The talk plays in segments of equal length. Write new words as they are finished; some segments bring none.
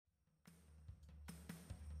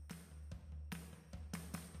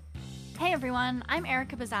Hey everyone, I'm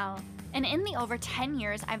Erica Bazal, and in the over 10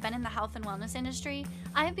 years I've been in the health and wellness industry,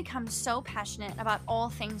 I have become so passionate about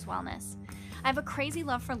all things wellness. I have a crazy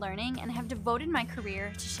love for learning and have devoted my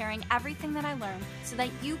career to sharing everything that I learned so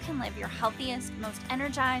that you can live your healthiest, most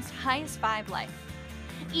energized, highest vibe life.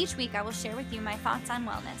 Each week I will share with you my thoughts on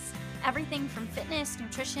wellness, everything from fitness,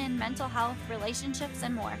 nutrition, mental health, relationships,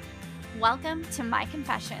 and more. Welcome to my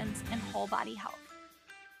confessions in whole body health.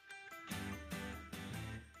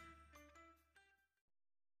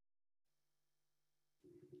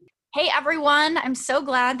 Hey everyone, I'm so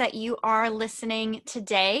glad that you are listening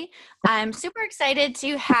today. I'm super excited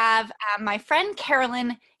to have my friend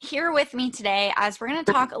Carolyn here with me today as we're going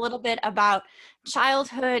to talk a little bit about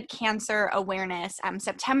childhood cancer awareness.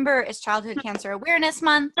 September is Childhood Cancer Awareness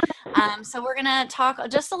Month, so we're going to talk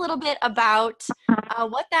just a little bit about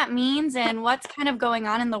what that means and what's kind of going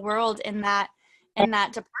on in the world in that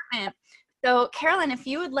department. So Carolyn, if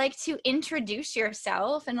you would like to introduce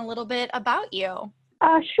yourself and a little bit about you.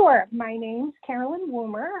 Sure. My name's Carolyn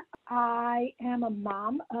Woomer. I am a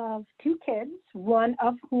mom of two kids, one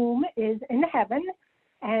of whom is in heaven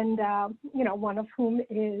and, one of whom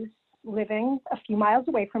is living a few miles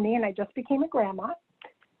away from me, and I just became a grandma.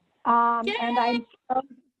 And I'm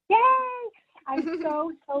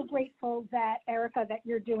so grateful that, Erica, that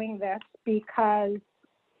you're doing this, because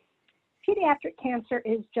pediatric cancer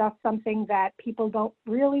is just something that people don't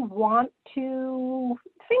really want to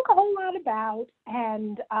think a whole lot about,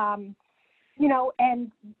 and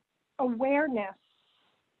and awareness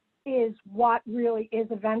is what really is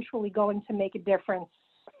eventually going to make a difference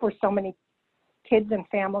for so many kids and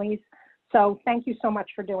families. So thank you so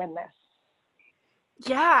much for doing this.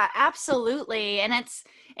 Yeah, absolutely. And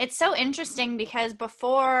it's so interesting because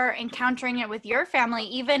before encountering it with your family,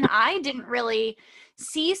 even I didn't really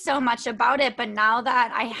see so much about it, but now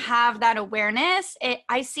that I have that awareness,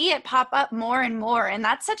 I see it pop up more and more, and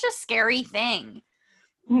that's such a scary thing.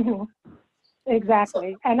 Mm-hmm.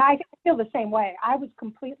 Exactly. And I feel the same way. I was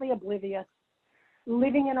completely oblivious,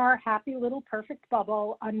 living in our happy little perfect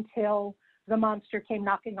bubble until the monster came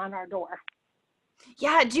knocking on our door.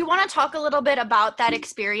 Yeah, do you want to talk a little bit about that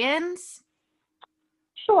experience?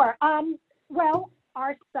 Sure. Well,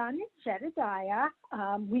 our son, Jedediah,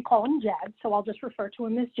 we call him Jed, so I'll just refer to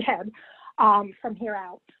him as Jed from here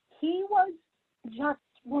out. He was just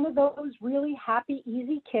one of those really happy,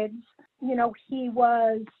 easy kids. You know, he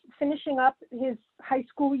was finishing up his high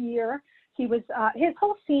school year. He was, his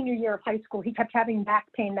whole senior year of high school, he kept having back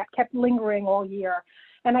pain that kept lingering all year.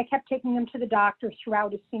 And I kept taking him to the doctor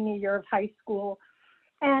throughout his senior year of high school.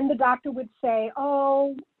 And the doctor would say,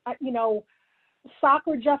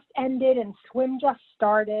 soccer just ended and swim just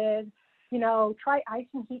started. Try ice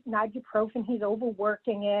and heat and ibuprofen. He's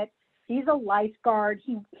overworking it. He's a lifeguard.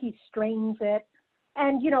 He strains it.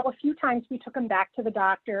 And, a few times we took him back to the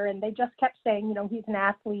doctor, and they just kept saying, he's an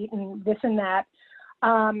athlete and this and that.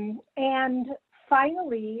 And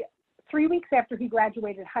finally, 3 weeks after he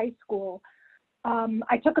graduated high school,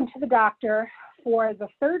 I took him to the doctor for the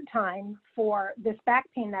third time for this back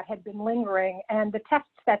pain that had been lingering, and the tests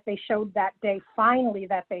that they showed that day, finally,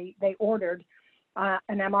 that they ordered, an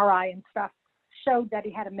MRI and stuff, showed that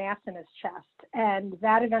he had a mass in his chest, and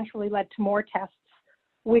that eventually led to more tests,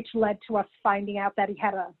 which led to us finding out that he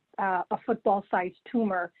had a football-sized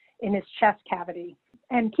tumor in his chest cavity.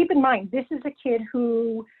 And keep in mind, this is a kid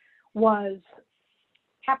who was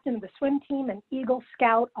captain of the swim team, an Eagle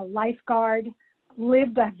Scout, a lifeguard,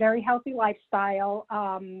 lived a very healthy lifestyle.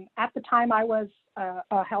 At the time, I was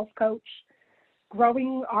a health coach,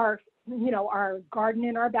 growing our garden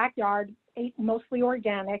in our backyard, ate mostly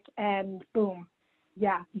organic, and boom,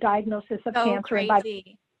 diagnosis of cancer.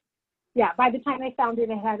 Crazy. By the time I found it,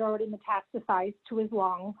 it had already metastasized to his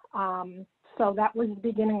lung. So that was the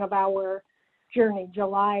beginning of our journey,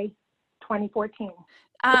 July 2014.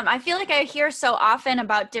 I feel like I hear so often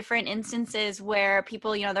about different instances where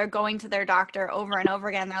people, they're going to their doctor over and over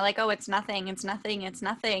again. They're like, oh, it's nothing, it's nothing, it's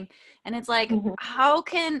nothing. And it's like, Mm-hmm. how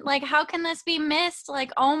can this be missed?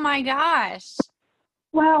 Like, oh my gosh.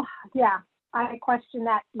 Well, yeah, I question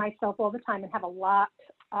that myself all the time and have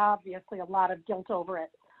obviously a lot of guilt over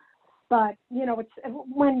it. But, it's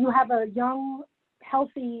when you have a young,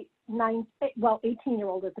 healthy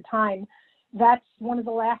 18-year-old at the time, that's one of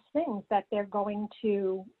the last things that they're going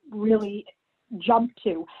to really jump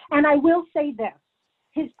to. And I will say this,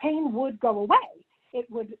 his pain would go away. It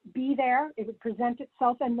would be there, it would present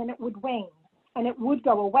itself, and then it would wane, and it would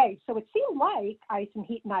go away. So it seemed like ice and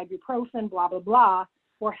heat and ibuprofen, blah, blah, blah,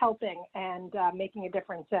 were helping and making a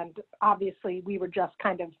difference. And obviously we were just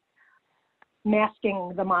kind of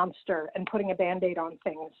masking the monster and putting a Band-Aid on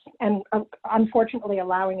things, and unfortunately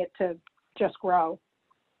allowing it to just grow.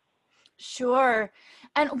 Sure.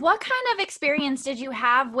 And what kind of experience did you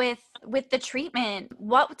have with the treatment?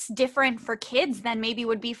 What's different for kids than maybe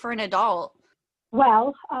would be for an adult?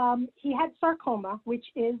 Well, he had sarcoma, which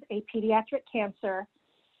is a pediatric cancer,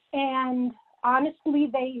 and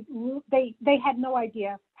honestly, they had no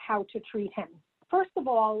idea how to treat him. First of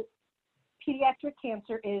all, pediatric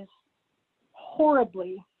cancer is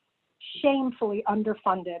horribly, shamefully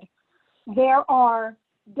underfunded. There are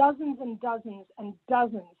dozens and dozens and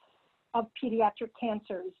dozens of pediatric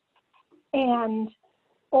cancers, and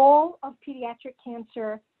all of pediatric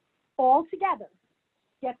cancer altogether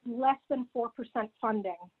gets less than 4%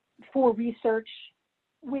 funding for research,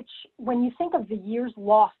 which when you think of the years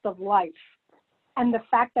lost of life and the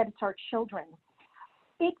fact that it's our children,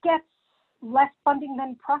 it gets less funding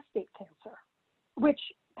than prostate cancer, which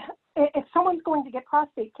if someone's going to get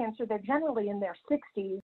prostate cancer, they're generally in their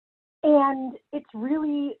 60s, and it's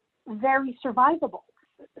really very survivable.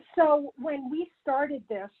 So when we started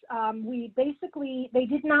this, they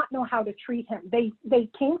did not know how to treat him. They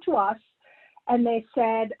came to us and they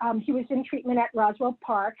said, he was in treatment at Roswell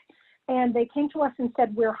Park, and they came to us and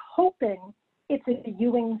said, we're hoping it's a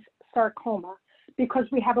Ewing's sarcoma because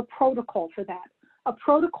we have a protocol for that. A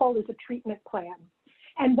protocol is a treatment plan.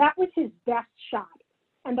 And that was his best shot.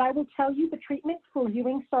 And I will tell you, the treatment for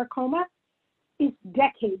Ewing's sarcoma is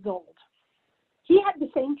decades old. He had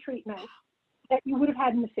the same treatment that you would have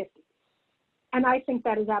had in the 50s. And I think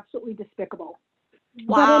that is absolutely despicable.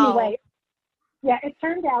 Wow. But anyway, yeah, it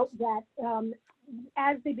turned out that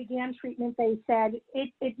as they began treatment, they said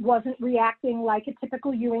it wasn't reacting like a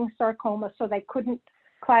typical Ewing sarcoma, so they couldn't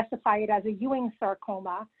classify it as a Ewing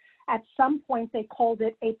sarcoma. At some point, they called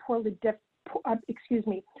it a poorly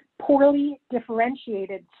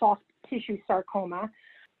differentiated soft tissue sarcoma.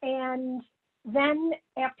 And then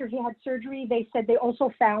after he had surgery, they said they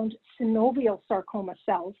also found synovial sarcoma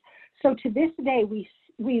cells. So to this day, we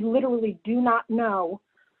literally do not know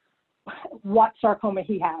what sarcoma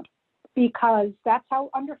he had, because that's how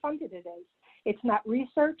underfunded it is. It's not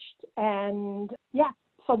researched, and yeah,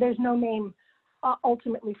 so there's no name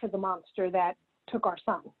ultimately for the monster that took our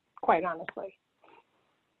son, quite honestly.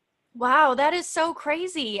 Wow, that is so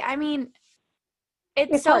crazy. I mean,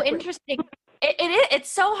 it's so interesting. It's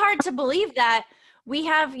so hard to believe that we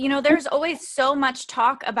have, there's always so much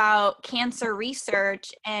talk about cancer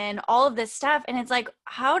research and all of this stuff. And it's like,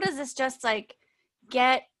 how does this just like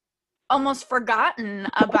get almost forgotten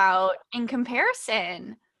about in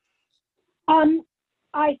comparison?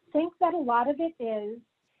 I think that a lot of it is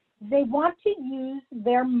they want to use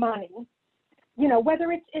their money,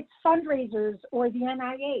 whether it's fundraisers or the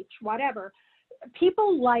NIH, whatever.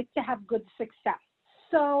 People like to have good success.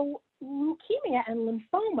 So leukemia and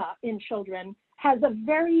lymphoma in children has a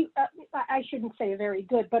very, I shouldn't say very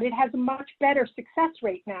good, but it has a much better success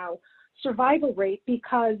rate now, survival rate,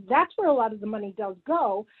 because that's where a lot of the money does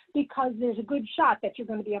go, because there's a good shot that you're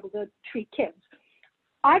going to be able to treat kids.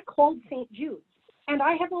 I called St. Jude's, and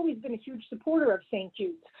I have always been a huge supporter of St.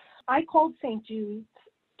 Jude's. I called St. Jude's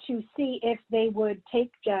to see if they would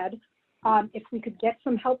take Jed, if we could get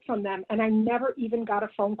some help from them, and I never even got a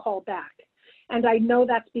phone call back. And I know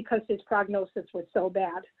that's because his prognosis was so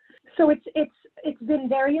bad. So it's been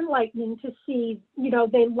very enlightening to see,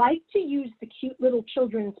 they like to use the cute little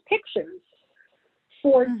children's pictures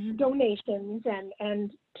for donations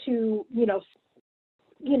and to,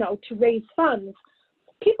 to raise funds.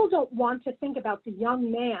 People don't want to think about the young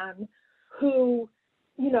man who,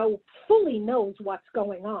 fully knows what's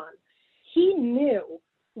going on. He knew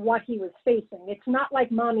what he was facing. It's not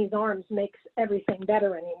like mommy's arms makes everything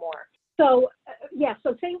better anymore. So,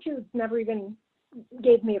 so St. Jude's never even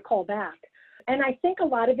gave me a call back. And I think a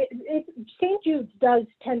lot of St. Jude's does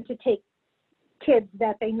tend to take kids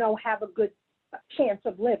that they know have a good chance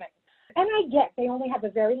of living. And I get they only have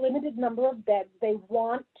a very limited number of beds. They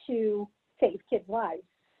want to save kids' lives.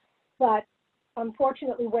 But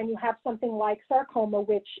unfortunately, when you have something like sarcoma,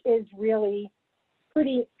 which is really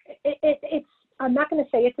pretty, it's I'm not going to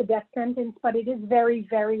say it's a death sentence, but it is very,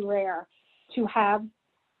 very rare to have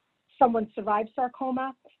someone survive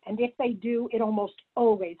sarcoma. And if they do, it almost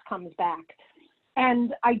always comes back.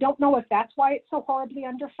 And I don't know if that's why it's so horribly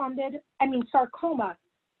underfunded. I mean, sarcoma,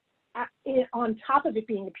 on top of it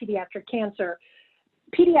being a pediatric cancer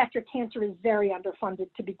is very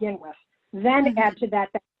underfunded to begin with. Then add to that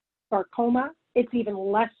sarcoma, it's even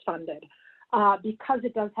less funded because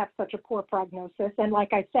it does have such a poor prognosis. And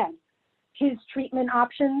like I said, his treatment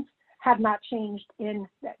options have not changed in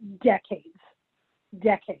decades.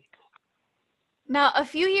 Now, a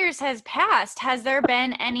few years has passed. Has there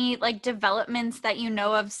been any developments that you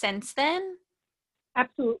know of since then?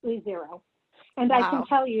 absolutely zero. And I can Wow.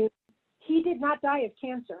 tell you, he did not die of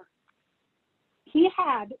cancer. He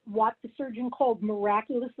had what the surgeon called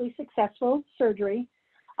miraculously successful surgery.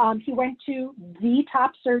 He went to the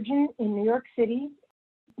top surgeon in New York City,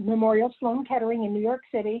 Memorial Sloan Kettering in New York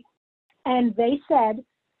City, and they said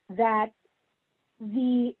that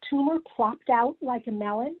the tumor plopped out like a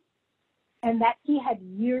melon and that he had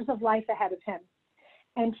years of life ahead of him.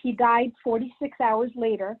 And he died 46 hours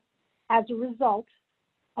later as a result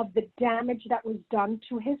of the damage that was done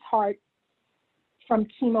to his heart from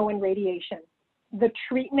chemo and radiation. The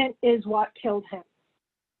treatment is what killed him.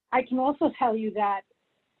 I can also tell you that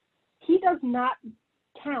he does not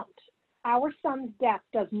count, our son's death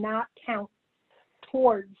does not count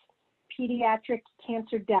towards pediatric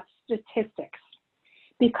cancer death statistics,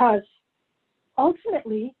 because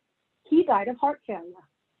ultimately he died of heart failure.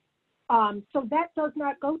 So that does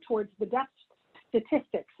not go towards the death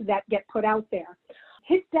statistics that get put out there.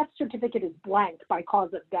 His death certificate is blank by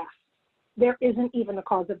cause of death. There isn't even a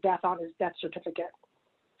cause of death on his death certificate.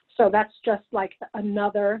 So that's just like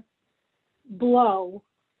another blow,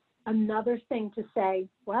 another thing to say,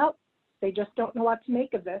 well, they just don't know what to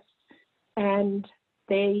make of this. And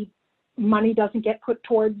money doesn't get put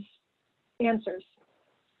towards answers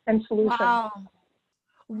and solutions. Wow.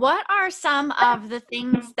 What are some of the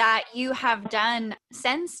things that you have done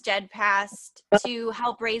since Jed passed to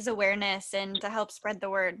help raise awareness and to help spread the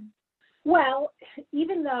word? Well,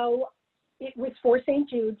 even though it was for St.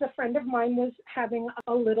 Jude's, a friend of mine was having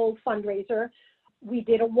a little fundraiser. We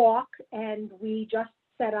did a walk and we just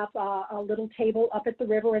set up a little table up at the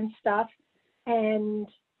river and stuff, and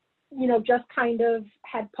just kind of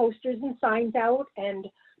had posters and signs out and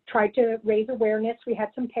tried to raise awareness. We had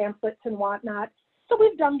some pamphlets and whatnot. So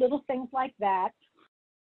we've done little things like that.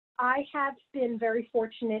 I have been very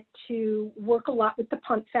fortunate to work a lot with the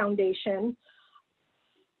Punt Foundation.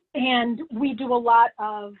 And we do a lot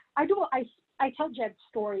of, I tell Jed's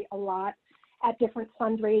story a lot at different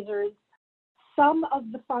fundraisers. Some of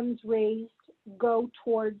the funds raised go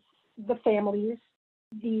towards the families,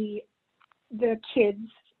 the kids,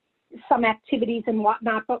 some activities and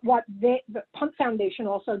whatnot. But what the Punt Foundation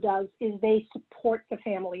also does is they support the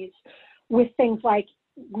families with things like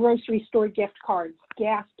grocery store gift cards,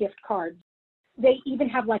 gas gift cards. They even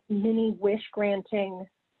have like mini wish granting,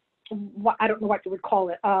 I don't know what you would call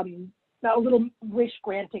it, a little wish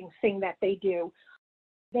granting thing that they do.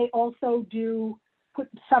 They also do put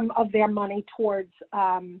some of their money towards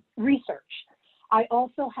research. I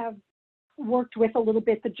also have worked with a little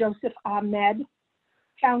bit the Joseph Ahmed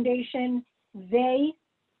Foundation. They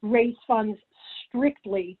raise funds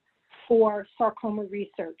strictly for sarcoma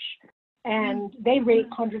research. And they raise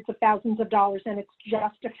hundreds of thousands of dollars, and it's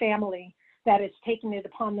just a family that is taking it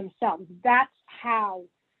upon themselves. That's how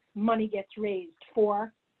money gets raised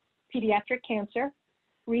for pediatric cancer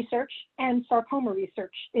research and sarcoma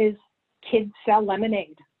research. Is kids sell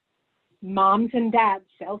lemonade, moms and dads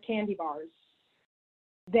sell candy bars,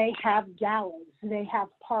 they have galas, they have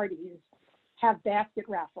parties, have basket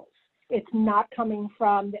raffles. It's not coming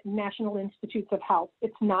from the National Institutes of Health.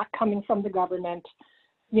 It's not coming from the government.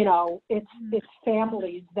 It's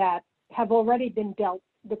families that have already been dealt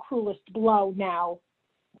the cruelest blow now,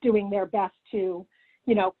 doing their best to,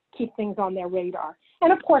 keep things on their radar.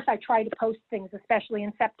 And of course, I try to post things, especially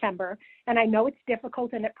in September. And I know it's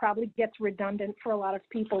difficult and it probably gets redundant for a lot of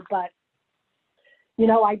people, but,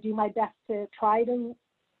 I do my best to try to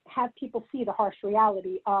have people see the harsh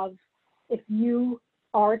reality of, if you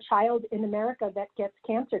are a child in America that gets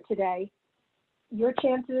cancer today, your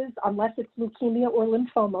chances, unless it's leukemia or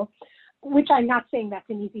lymphoma, which I'm not saying that's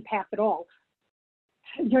an easy path at all,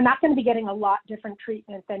 you're not going to be getting a lot different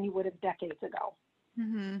treatment than you would have decades ago.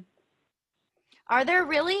 Mm-hmm. Are there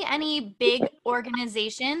really any big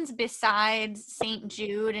organizations besides St.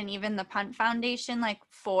 Jude and even the Punt Foundation, like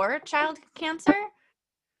for child cancer?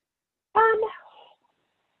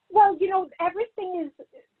 Well, everything is,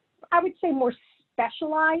 I would say, more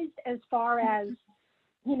specialized as far as,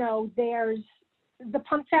 there's the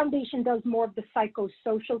Punt Foundation does more of the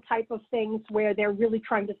psychosocial type of things where they're really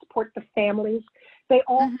trying to support the families. They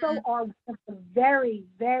also are one of the very,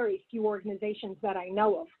 very few organizations that I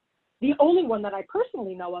know of, the only one that I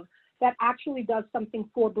personally know of, that actually does something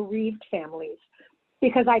for bereaved families.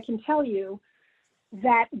 Because I can tell you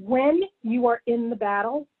that when you are in the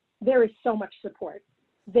battle, there is so much support.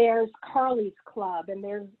 There's Carly's Club, and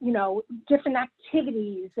there's, different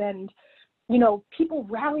activities, and people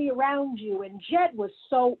rally around you. And Jed was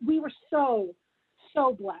we were so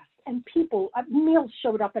blessed. And meals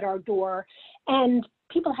showed up at our door, and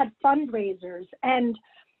people had fundraisers. And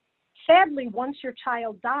sadly, once your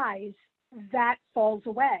child dies, that falls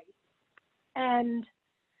away. And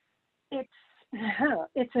it's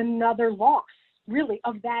it's another loss, really,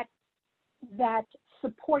 of that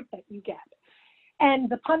support that you get. And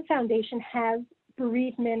the Punt Foundation has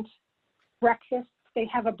bereavement breakfasts. They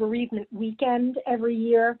have a bereavement weekend every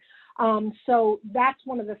year. So that's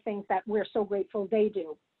one of the things that we're so grateful they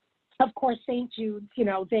do. Of course, St. Jude's,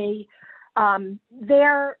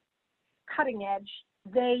 they're cutting edge.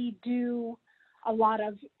 They do a lot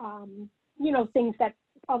of, things that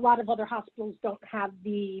a lot of other hospitals don't have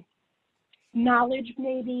the knowledge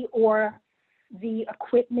maybe, or the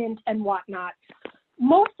equipment and whatnot.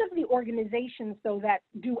 Most of the organizations, though, that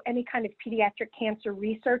do any kind of pediatric cancer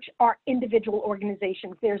research are individual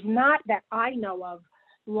organizations. There's not, that I know of,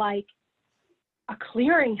 like a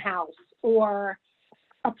clearinghouse or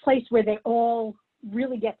a place where they all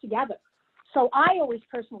really get together. So I always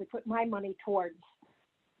personally put my money towards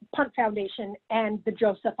Punt Foundation and the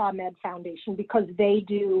Joseph Ahmed Foundation, because they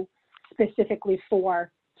do specifically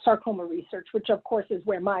for sarcoma research, which of course is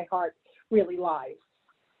where my heart really lies.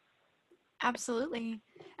 Absolutely.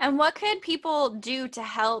 And what could people do to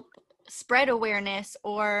help spread awareness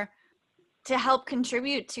or to help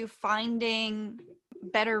contribute to finding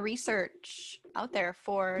better research out there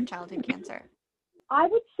for childhood cancer? I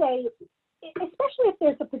would say, especially if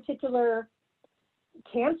there's a particular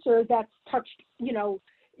cancer that's touched,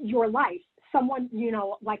 your life. Someone,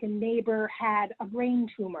 like a neighbor had a brain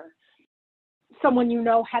tumor. Someone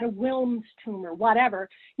had a Wilms tumor, whatever.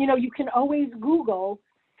 You can always Google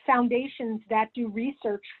foundations that do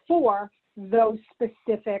research for those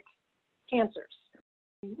specific cancers.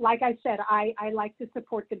 Like I said, I like to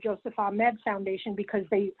support the Joseph Ahmed Foundation because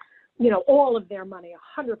they, all of their money,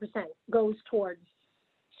 100% goes towards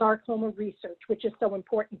sarcoma research, which is so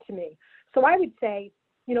important to me. So I would say,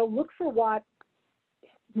 look for what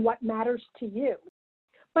matters to you.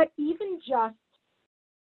 But even just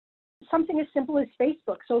something as simple as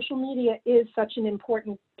Facebook, social media is such an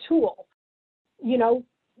important tool.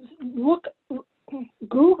 Look,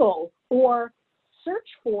 Google or search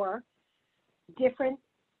for different,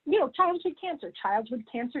 childhood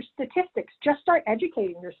cancer statistics. Just start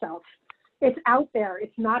educating yourself. It's out there.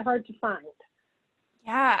 It's not hard to find.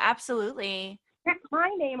 Yeah, absolutely. Check my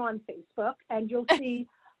name on Facebook and you'll see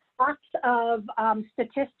lots of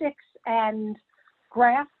statistics and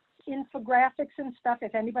graphs, infographics and stuff.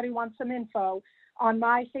 If anybody wants some info, on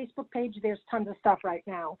my Facebook page, there's tons of stuff right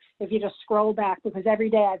now. If you just scroll back, because every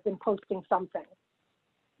day I've been posting something.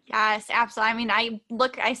 Yes, absolutely. I mean,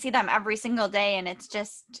 I see them every single day, and it's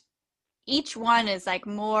just, each one is like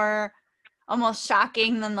more almost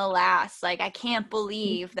shocking than the last. Like, I can't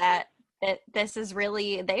believe that this is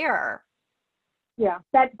really there. Yeah,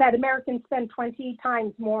 that Americans spend 20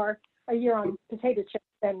 times more a year on potato chips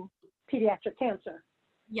than pediatric cancer.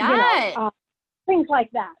 Yeah. Things like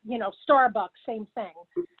that, Starbucks, same thing.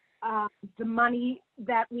 The money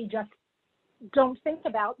that we just don't think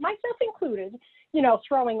about, myself included,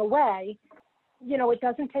 throwing away, it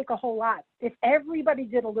doesn't take a whole lot. If everybody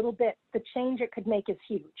did a little bit, the change it could make is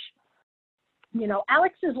huge.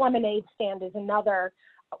 Alex's Lemonade Stand is another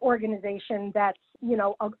organization that's,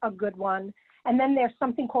 a good one. And then there's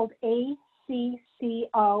something called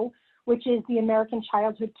ACCO, which is the American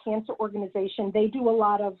Childhood Cancer Organization. They do a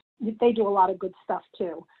lot of good stuff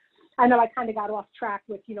too. I know I kind of got off track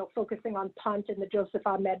with, focusing on Punt and the Joseph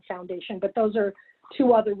Ahmed Foundation, but those are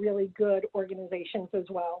two other really good organizations as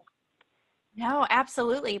well. No,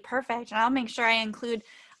 absolutely. Perfect. And I'll make sure I include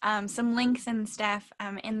some links and stuff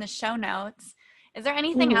in the show notes. Is there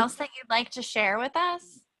anything else that you'd like to share with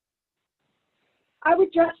us? I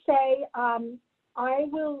would just say, I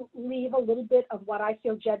will leave a little bit of what I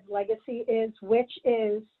feel Jed's legacy is, which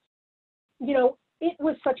is, it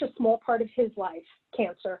was such a small part of his life,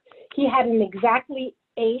 cancer. He had an exactly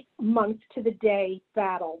 8 months to the day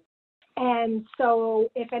battle. And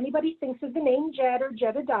so if anybody thinks of the name Jed or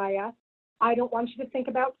Jedediah, I don't want you to think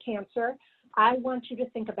about cancer. I want you to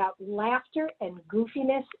think about laughter and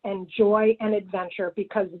goofiness and joy and adventure,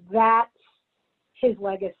 because that's his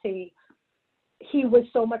legacy. He was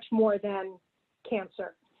so much more than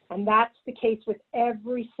cancer. And that's the case with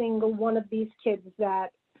every single one of these kids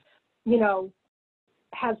that,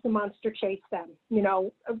 has the monster chase them.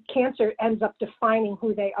 Cancer ends up defining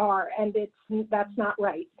who they are, and that's not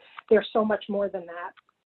right. There's so much more than that.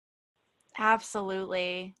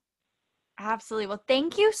 Absolutely. Absolutely. Well,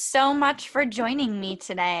 thank you so much for joining me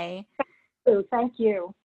today. Thank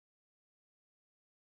you.